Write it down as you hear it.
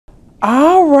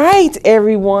All right,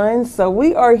 everyone. So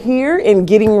we are here and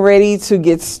getting ready to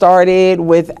get started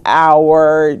with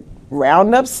our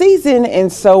roundup season.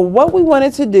 And so what we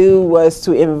wanted to do was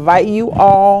to invite you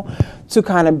all to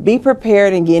kind of be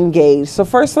prepared and get engaged. So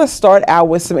first, let's start out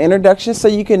with some introductions so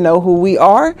you can know who we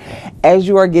are as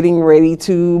you are getting ready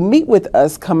to meet with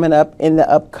us coming up in the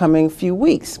upcoming few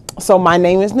weeks. So my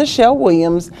name is Nichelle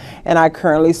Williams, and I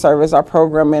currently serve as our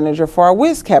program manager for our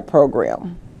WizCap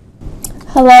program.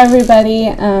 Hello everybody,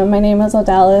 my name is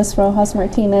Odalis Rojas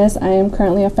Martinez. I am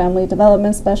currently a family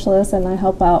development specialist and I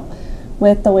help out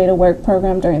with the Way to Work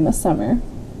program during the summer.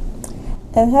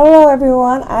 And hello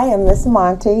everyone, I am Miss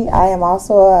Monty. I am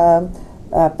also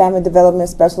a family development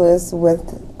specialist with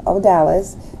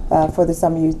Odalis for the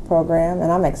summer youth program,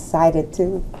 and I'm excited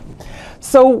too.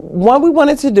 So what we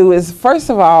wanted to do is, first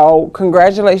of all,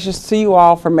 congratulations to you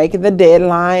all for making the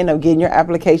deadline of getting your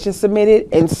application submitted.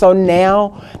 And so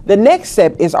now the next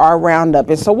step is our roundup.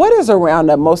 And so what is a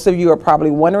roundup? Most of you are probably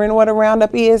wondering what a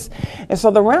roundup is. And so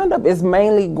the roundup is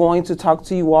mainly going to talk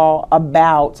to you all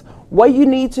about what you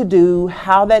need to do,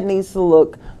 how that needs to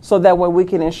look, so that way we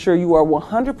can ensure you are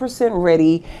 100%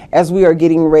 ready as we are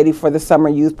getting ready for the summer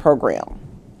youth program.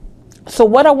 So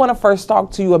what I want to first talk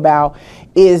to you about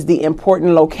is the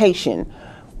important location.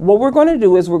 What we're going to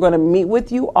do is we're going to meet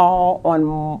with you all on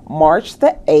March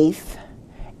the 8th,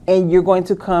 and you're going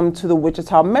to come to the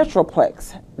Wichita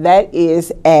Metroplex. That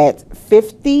is at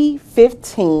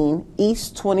 5015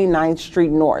 East 29th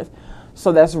Street North.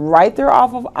 So that's right there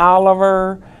off of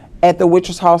Oliver at the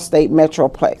Wichita State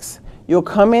Metroplex. You'll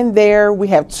come in there. We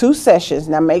have 2 sessions.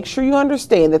 Now make sure you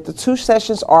understand that the 2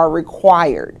 sessions are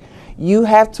required. You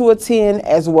have to attend,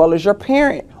 as well as your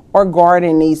parent or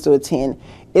guardian needs to attend.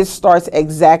 It starts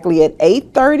exactly at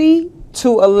 8:30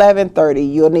 to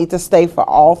 11:30. You'll need to stay for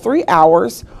all 3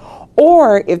 hours.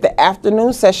 Or if the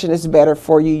afternoon session is better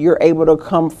for you, you're able to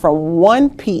come from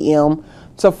 1 p.m.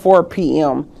 to 4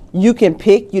 p.m. You can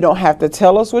pick. You don't have to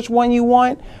tell us which one you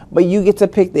want, but you get to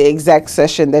pick the exact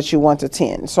session that you want to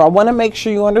attend. So I want to make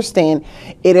sure you understand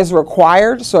it is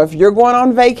required. So if you're going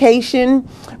on vacation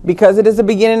because it is the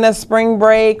beginning of spring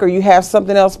break or you have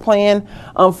something else planned,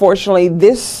 unfortunately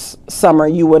this summer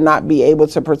you will not be able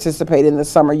to participate in the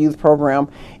summer youth program.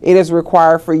 It is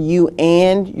required for you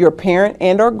and your parent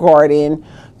and or guardian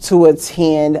to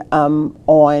attend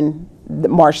on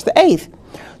March the 8th.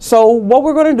 So what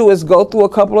we're going to do is go through a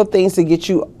couple of things to get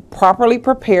you properly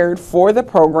prepared for the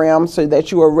program so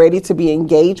that you are ready to be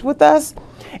engaged with us.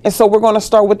 And so we're going to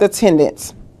start with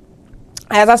attendance.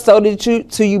 As I stated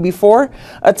to you before,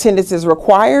 attendance is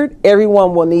required.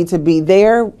 Everyone will need to be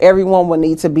there. Everyone will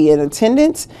need to be in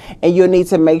attendance, and you'll need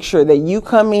to make sure that you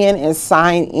come in and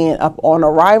sign in up on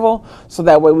arrival so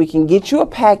that way we can get you a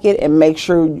packet and make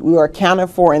sure you are accounted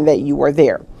for and that you are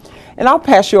there. And I'll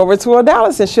pass you over to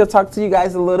Odalis, and she'll talk to you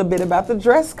guys a little bit about the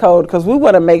dress code, because we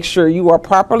want to make sure you are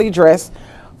properly dressed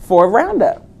for a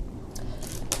roundup.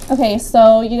 Okay,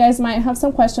 so you guys might have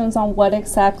some questions on what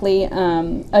exactly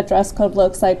a dress code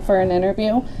looks like for an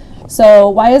interview. So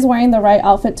why is wearing the right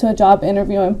outfit to a job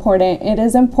interview important? It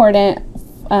is important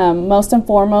most and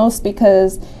foremost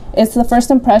because it's the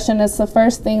first impression, it's the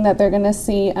first thing that they're going to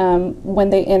see when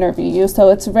they interview you. So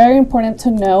it's very important to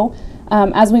know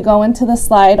as we go into the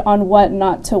slide on what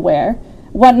not to wear.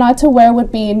 What not to wear would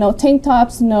be no tank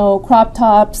tops, no crop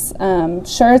tops,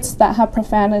 shirts that have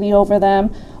profanity over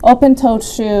them, open-toed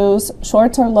shoes,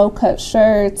 shorts or low-cut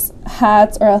shirts,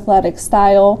 hats or athletic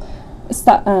style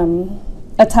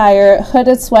attire,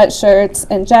 hooded sweatshirts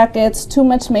and jackets, too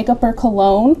much makeup or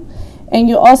cologne. And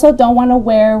you also don't want to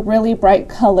wear really bright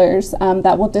colors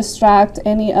that will distract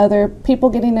any other people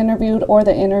getting interviewed or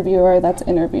the interviewer that's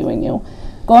interviewing you.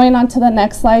 Going on to the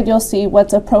next slide, you'll see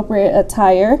what's appropriate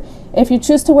attire. If you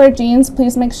choose to wear jeans,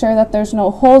 please make sure that there's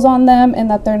no holes on them and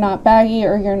that they're not baggy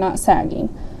or you're not sagging.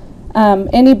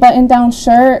 Any button-down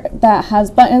shirt that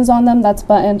has buttons on them, that's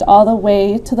buttoned all the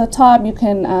way to the top, you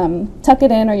can tuck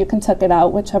it in or you can tuck it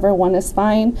out, whichever one is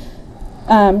fine.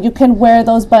 You can wear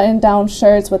those button-down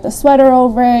shirts with a sweater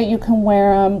over it. You can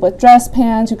wear them with dress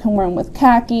pants. You can wear them with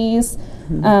khakis,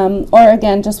 or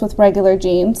again, just with regular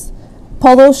jeans.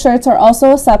 Polo shirts are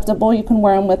also acceptable. You can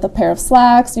wear them with a pair of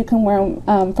slacks. You can wear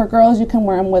them, for girls, you can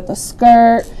wear them with a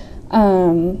skirt.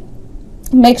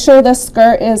 Make sure the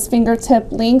skirt is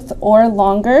fingertip length or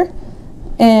longer.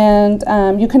 And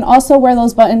you can also wear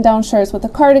those button-down shirts with a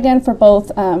cardigan for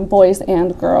both boys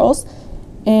and girls.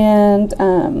 And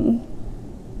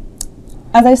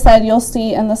as I said, you'll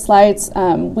see in the slides,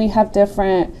 we have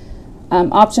different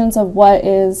options of what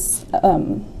is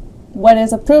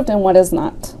approved and what is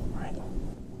not.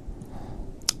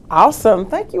 Awesome.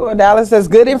 Thank you, Dallas. That's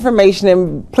good information.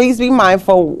 And please be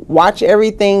mindful. Watch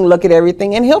everything, look at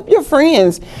everything, and help your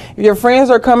friends. If your friends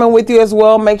are coming with you as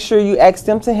well, make sure you ask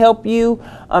them to help you.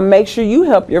 Make sure you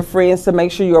help your friends to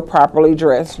make sure you are properly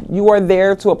dressed. You are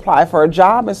there to apply for a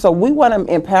job, and so we want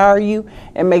to empower you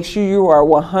and make sure you are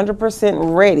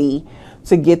 100% ready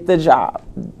to get the job.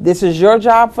 This is your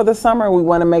job for the summer. We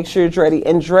want to make sure you're ready,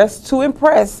 and dress to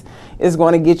impress is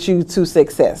going to get you to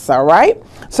success. All right.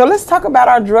 So let's talk about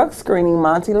our drug screening,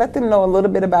 Monty. Let them know a little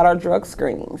bit about our drug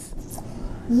screenings.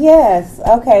 Yes.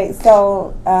 Okay.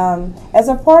 So as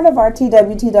a part of our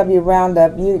TWTW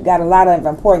Roundup, you got a lot of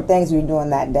important things you're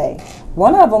doing that day.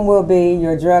 One of them will be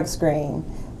your drug screen.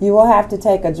 You will have to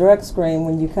take a drug screen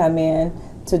when you come in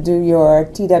to do your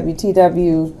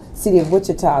TWTW City of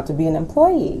Wichita to be an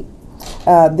employee.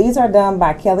 These are done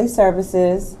by Kelly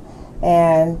Services,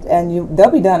 and they'll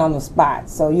be done on the spot.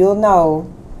 So you'll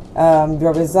know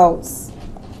your results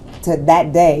to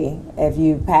that day if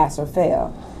you pass or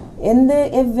fail. In the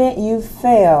event you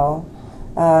fail,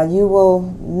 you will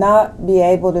not be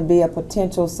able to be a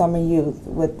potential summer youth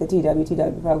with the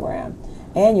TWTW program,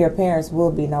 and your parents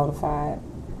will be notified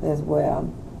as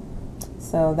well.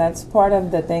 So that's part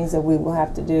of the things that we will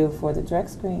have to do for the drug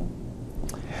screen.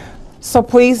 So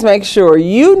please make sure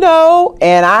you know,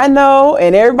 and I know,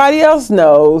 and everybody else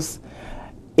knows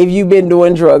if you've been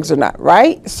doing drugs or not,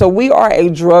 right? So we are a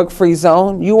drug-free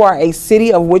zone. You are a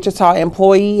City of Wichita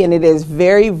employee, and it is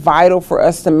very vital for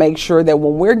us to make sure that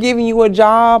when we're giving you a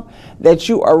job, that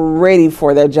you are ready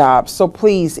for that job. So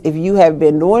please, if you have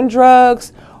been doing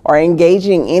drugs or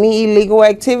engaging in any illegal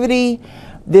activity,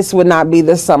 this would not be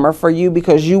the summer for you,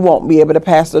 because you won't be able to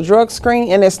pass the drug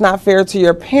screen, and it's not fair to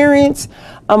your parents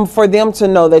for them to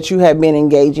know that you have been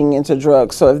engaging into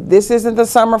drugs. So if this isn't the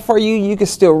summer for you, you can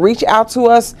still reach out to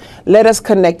us. Let us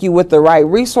connect you with the right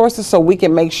resources so we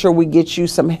can make sure we get you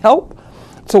some help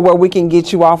to where we can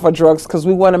get you off of drugs, because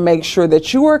we want to make sure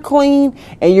that you are clean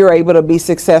and you're able to be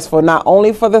successful, not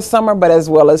only for the summer, but as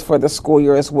well as for the school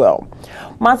year as well.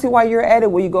 Monty, while you're at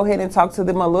it, will you go ahead and talk to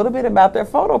them a little bit about their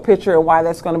photo picture and why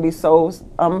that's going to be so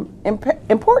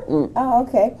important? Oh,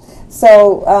 okay.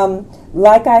 So,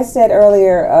 like I said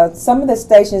earlier, some of the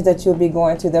stations that you'll be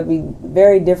going to, there'll be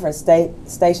very different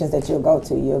stations that you'll go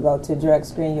to. You'll go to drug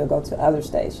screen, you'll go to other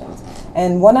stations.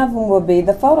 And one of them will be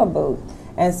the photo booth.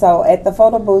 And so at the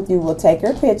photo booth, you will take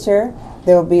your picture.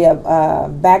 There will be a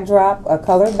backdrop, a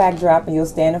colored backdrop, and you'll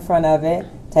stand in front of it,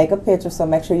 take a picture, so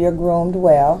make sure you're groomed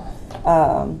well.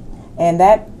 And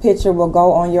that picture will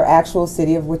go on your actual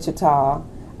City of Wichita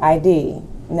ID.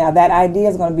 Now that ID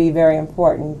is going to be very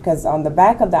important, because on the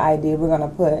back of the ID, we're going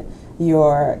to put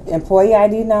your employee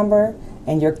ID number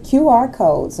and your QR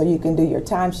code, so you can do your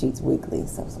timesheets weekly.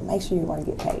 So make sure you want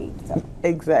to get paid. So.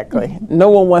 Exactly. No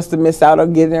one wants to miss out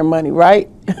on getting their money, right?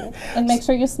 And make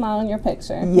sure you smile in your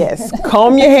picture. Yes.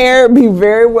 Comb your hair, be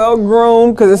very well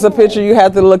groomed, because it's a picture you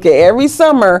have to look at. Every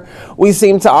summer, we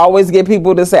seem to always get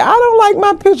people to say, I don't like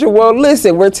my picture. Well,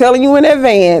 listen, we're telling you in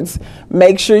advance,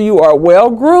 make sure you are well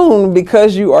groomed,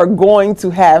 because you are going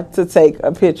to have to take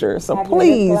a picture. So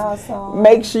please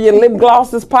make sure your lip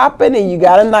gloss is popping and you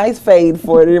got a nice fade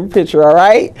for your picture, all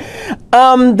right?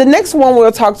 The next one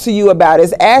we'll talk to you about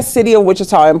is, as City of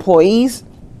Wichita employees,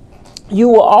 you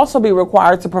will also be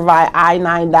required to provide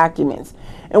I-9 documents.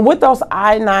 And with those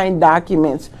I-9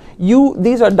 documents,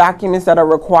 these are documents that are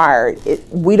required.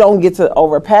 We don't get to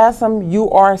overpass them. You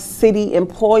are city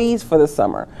employees for the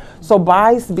summer. So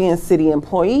by being city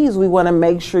employees, we want to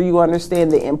make sure you understand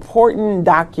the important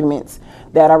documents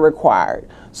that are required.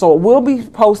 So we'll be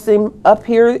posting up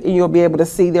here, and you'll be able to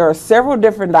see there are several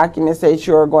different documents that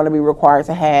you're going to be required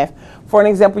to have. For an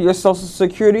example, your Social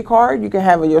Security card, you can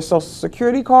have your Social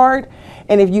Security card.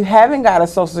 And if you haven't got a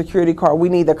Social Security card, we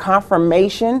need the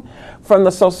confirmation from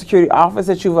the Social Security office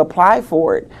that you've applied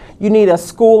for it. You need a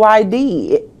school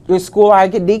ID. Your school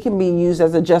ID can be used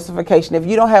as a justification. If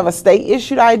you don't have a state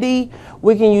issued ID,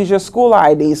 we can use your school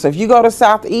ID. So if you go to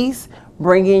Southeast,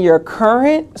 bring in your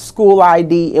current school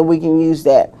ID and we can use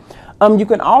that. You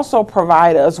can also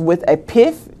provide us with a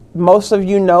PIF. Most of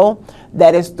you know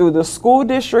that is through the school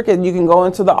district, and you can go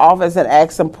into the office and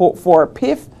ask them for a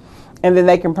PIF, and then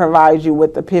they can provide you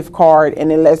with the PIF card,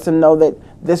 and it lets them know that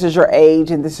this is your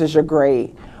age and this is your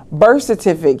grade. Birth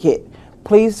certificate.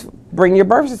 Please bring your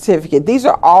birth certificate. These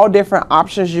are all different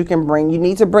options you can bring. You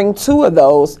need to bring 2 of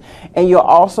those, and you'll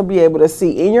also be able to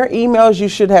see in your emails, you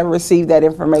should have received that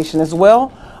information as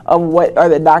well, of what are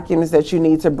the documents that you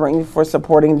need to bring for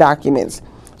supporting documents.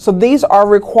 So these are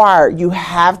required. You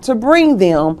have to bring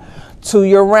them to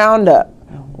your roundup.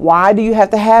 Why do you have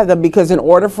to have them? Because in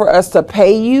order for us to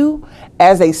pay you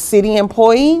as a city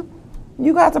employee,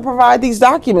 you got to provide these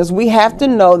documents. We have to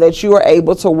know that you are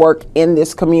able to work in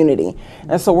this community.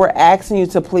 And so we're asking you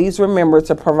to please remember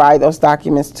to provide those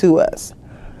documents to us.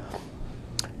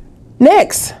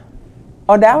 Next,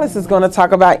 Odalis is going to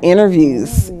talk about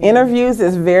interviews. Interviews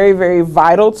is very, very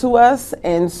vital to us.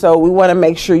 And so we want to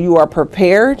make sure you are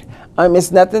prepared.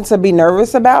 It's nothing to be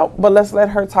nervous about, but let's let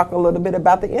her talk a little bit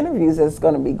about the interviews that's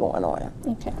going to be going on.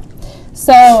 Okay.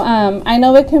 So I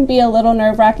know it can be a little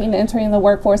nerve-wracking entering the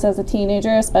workforce as a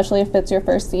teenager, especially if it's your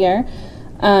first year.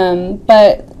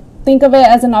 But think of it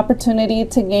as an opportunity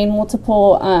to gain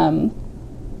multiple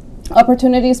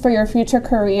opportunities for your future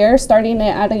career. Starting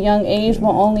it at a young age will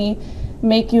only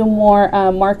make you more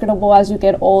marketable as you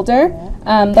get older.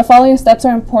 The following steps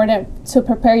are important to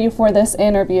prepare you for this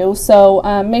interview. So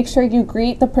make sure you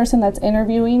greet the person that's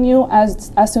interviewing you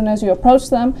as soon as you approach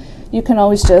them. You can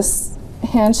always just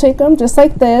handshake them just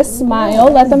like this,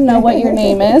 smile, let them know what your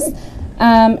name is.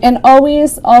 And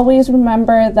always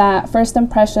remember that first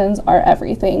impressions are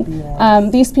everything.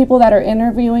 Yes. These people that are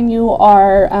interviewing you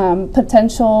are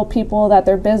potential people that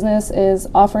their business is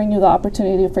offering you the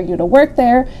opportunity for you to work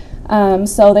there.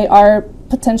 So they are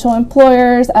potential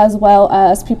employers as well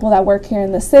as people that work here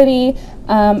in the city,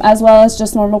 as well as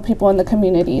just normal people in the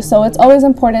community. So it's always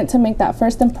important to make that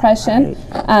first impression.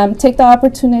 Take the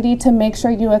opportunity to make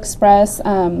sure you express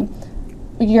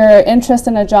your interest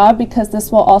in a job, because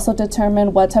this will also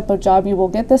determine what type of job you will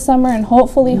get this summer, and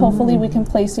hopefully we can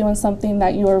place you in something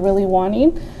that you are really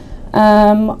wanting.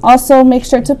 Also make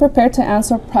sure to prepare to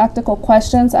answer practical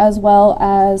questions, as well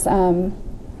as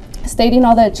stating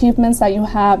all the achievements that you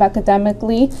have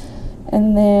academically,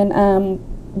 and then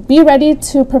be ready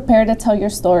to prepare to tell your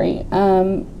story.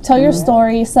 Tell your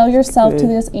story, sell yourself to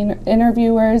these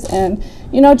interviewers, and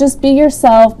just be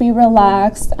yourself, be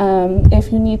relaxed.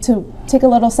 If you need to take a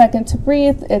little second to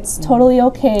breathe, it's totally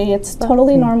okay. It's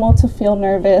totally normal to feel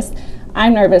nervous.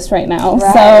 I'm nervous right now,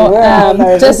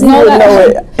 so just know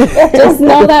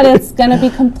that it's going to be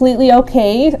completely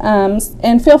okay,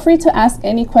 and feel free to ask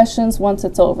any questions once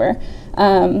it's over.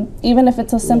 Even if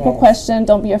it's a simple question,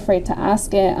 don't be afraid to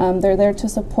ask it. They're there to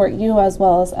support you as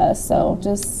well as us, so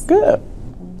just... Good.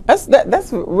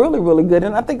 That's really, really good.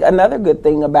 And I think another good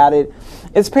thing about it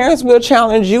is parents will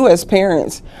challenge you as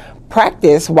parents.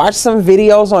 Practice, watch some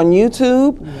videos on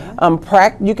YouTube.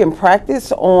 You can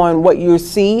practice on what you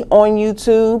see on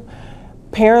YouTube.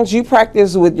 Parents, you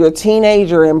practice with your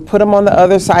teenager and put them on the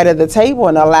other side of the table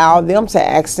and allow them to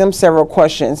ask them several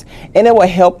questions, and it will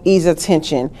help ease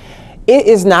attention. It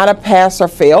is not a pass or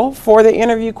fail for the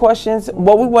interview questions.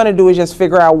 What we want to do is just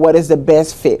figure out what is the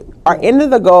best fit. Our end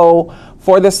of the goal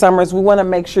for the summers, we want to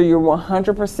make sure you're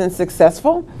 100%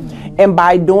 successful. And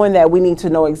by doing that, we need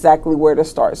to know exactly where to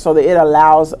start, so that it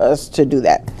allows us to do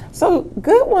that. So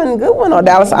good one,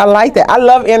 Odalis. I like that. I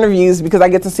love interviews because I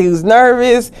get to see who's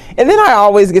nervous, and then I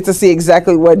always get to see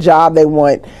exactly what job they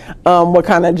want, what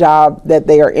kind of job that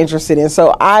they are interested in.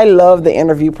 So I love the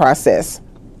interview process.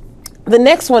 The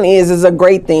next one is a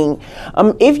great thing.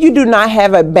 If you do not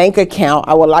have a bank account,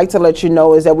 I would like to let you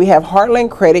know is that we have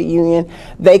Heartland Credit Union.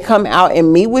 They come out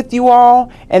and meet with you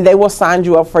all, and they will sign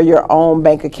you up for your own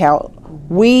bank account.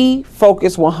 We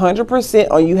focus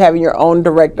 100% on you having your own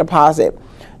direct deposit.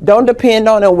 Don't depend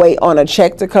on and wait on a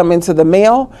check to come into the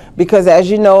mail, because as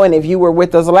you know, and if you were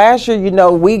with us last year, you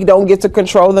know we don't get to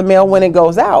control the mail when it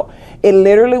goes out. It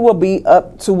literally will be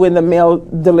up to when the mail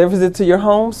delivers it to your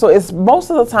home. So it's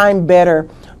most of the time better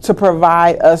to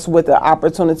provide us with the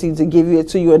opportunity to give it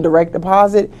to you in direct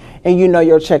deposit, and you know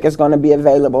your check is going to be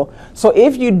available. So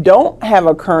if you don't have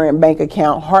a current bank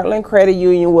account, Heartland Credit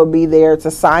Union will be there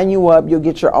to sign you up. You'll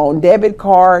get your own debit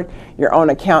card, your own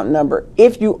account number.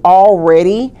 If you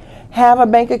already have a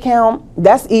bank account,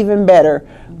 that's even better.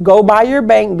 Go by your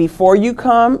bank before you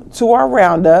come to our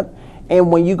roundup.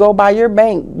 And when you go by your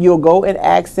bank, you'll go and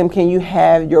ask them, can you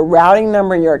have your routing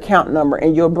number and your account number?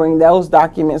 And you'll bring those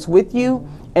documents with you,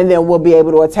 and then we'll be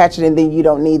able to attach it, and then you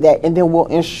don't need that. And then we'll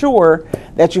ensure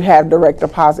that you have direct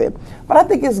deposit. But I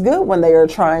think it's good when they are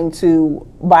trying to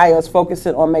buy us,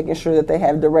 focusing on making sure that they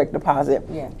have direct deposit.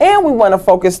 Yeah. And we want to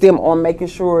focus them on making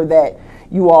sure that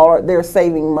you all they're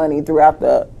saving money throughout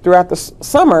the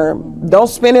summer. Don't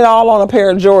spend it all on a pair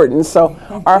of Jordans. So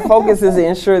our focus is to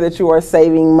ensure that you are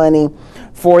saving money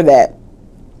for that.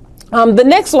 The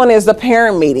next one is the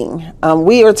parent meeting.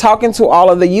 We are talking to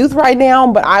all of the youth right now,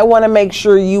 but I want to make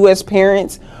sure you as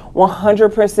parents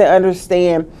 100%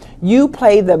 understand you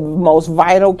play the most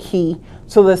vital key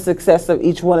to the success of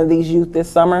each one of these youth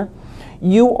this summer.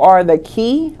 You are the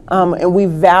key, and we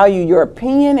value your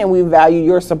opinion and we value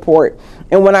your support.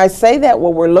 And when I say that,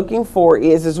 what we're looking for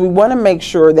is we want to make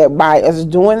sure that by us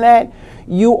doing that,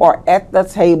 you are at the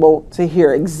table to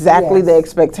hear exactly Yes. the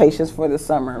expectations for the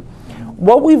summer.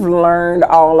 What we've learned,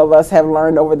 all of us have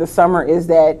learned over the summer, is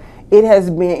that it has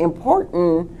been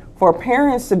important for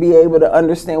parents to be able to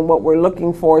understand what we're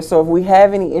looking for. So if we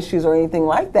have any issues or anything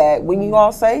like that, when you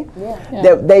all say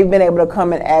that they've been able to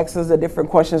come and ask us the different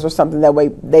questions or something that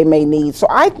they may need. So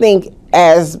I think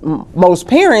as most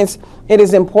parents, it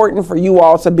is important for you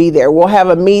all to be there. We'll have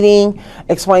a meeting,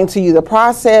 explain to you the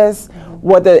process,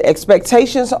 what the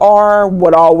expectations are,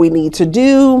 what all we need to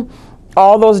do,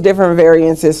 all those different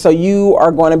variances. So you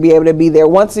are going to be able to be there.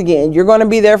 Once again, you're going to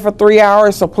be there for 3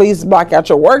 hours. So please block out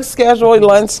your work schedule,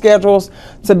 lunch schedules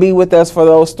to be with us for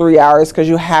those 3 hours, because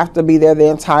you have to be there the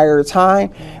entire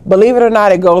time. Believe it or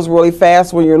not, it goes really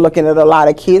fast when you're looking at a lot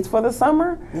of kids for the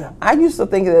summer. I used to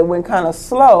think that it went kind of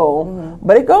slow,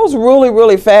 but it goes really,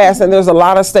 really fast, and there's a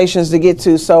lot of stations to get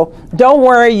to. So don't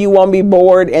worry, you won't be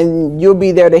bored, and you'll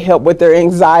be there to help with their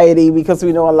anxiety, because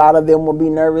we know a lot of them will be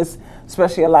nervous,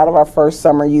 especially a lot of our first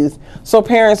summer youth. So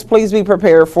parents, please be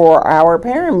prepared for our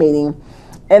parent meeting.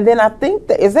 And then I think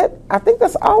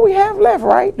that's all we have left,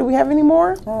 right? Do we have any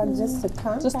more? Just the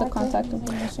contact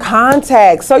information.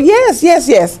 Contact. So yes.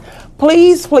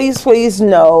 Please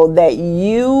know that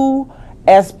you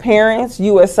as parents,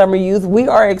 you as summer youth, we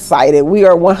are excited. We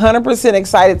are 100%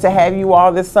 excited to have you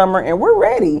all this summer, and we're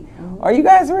ready. Are you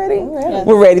guys ready? Yes.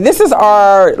 We're ready. This is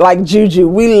our juju.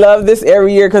 We love this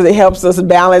every year because it helps us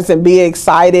balance and be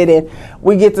excited, and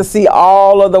we get to see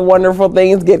all of the wonderful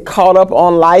things, get caught up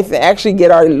on life, and actually get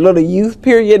our little youth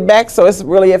period back. So it's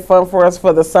really fun for us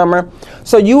for the summer.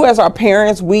 So you as our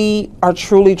parents, we are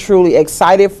truly, truly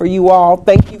excited for you all.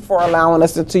 Thank you for allowing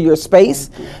us into your space.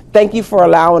 Thank you for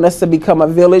allowing us to become a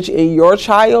village in your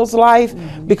child's life,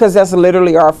 because that's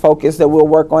literally our focus that we'll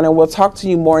work on, and we'll talk to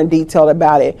you more in detail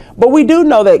about it. But we do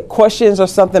know that questions or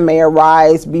something may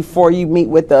arise before you meet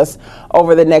with us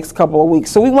over the next couple of weeks.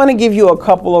 So we want to give you a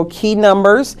couple of key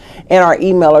numbers and our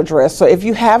email address. So if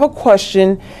you have a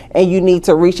question and you need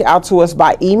to reach out to us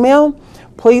by email,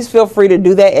 please feel free to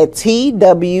do that at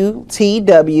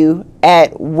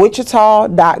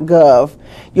twtw@wichita.gov.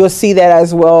 You'll see that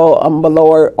as well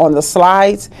below on the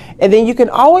slides. And then you can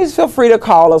always feel free to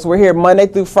call us. We're here Monday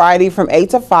through Friday from 8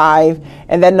 to 5.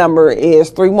 And that number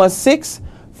is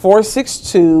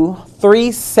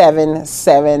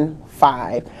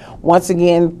 316-462-3775. Once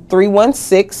again,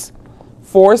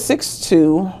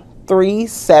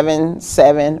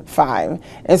 316-462-3775.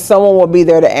 And someone will be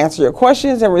there to answer your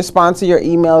questions and respond to your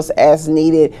emails as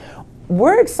needed.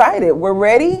 We're excited. We're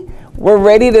ready. We're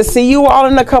ready to see you all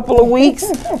in a couple of weeks.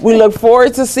 We look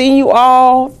forward to seeing you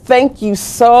all. Thank you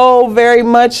so very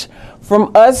much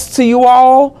from us to you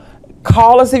all.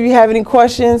 Call us if you have any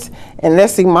questions. And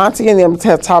let's see, Monty and them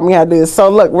taught me how to do this. So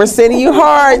look, we're sending you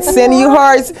hearts,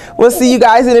 We'll see you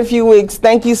guys in a few weeks.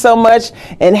 Thank you so much,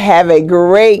 and have a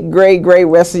great, great, great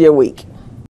rest of your week.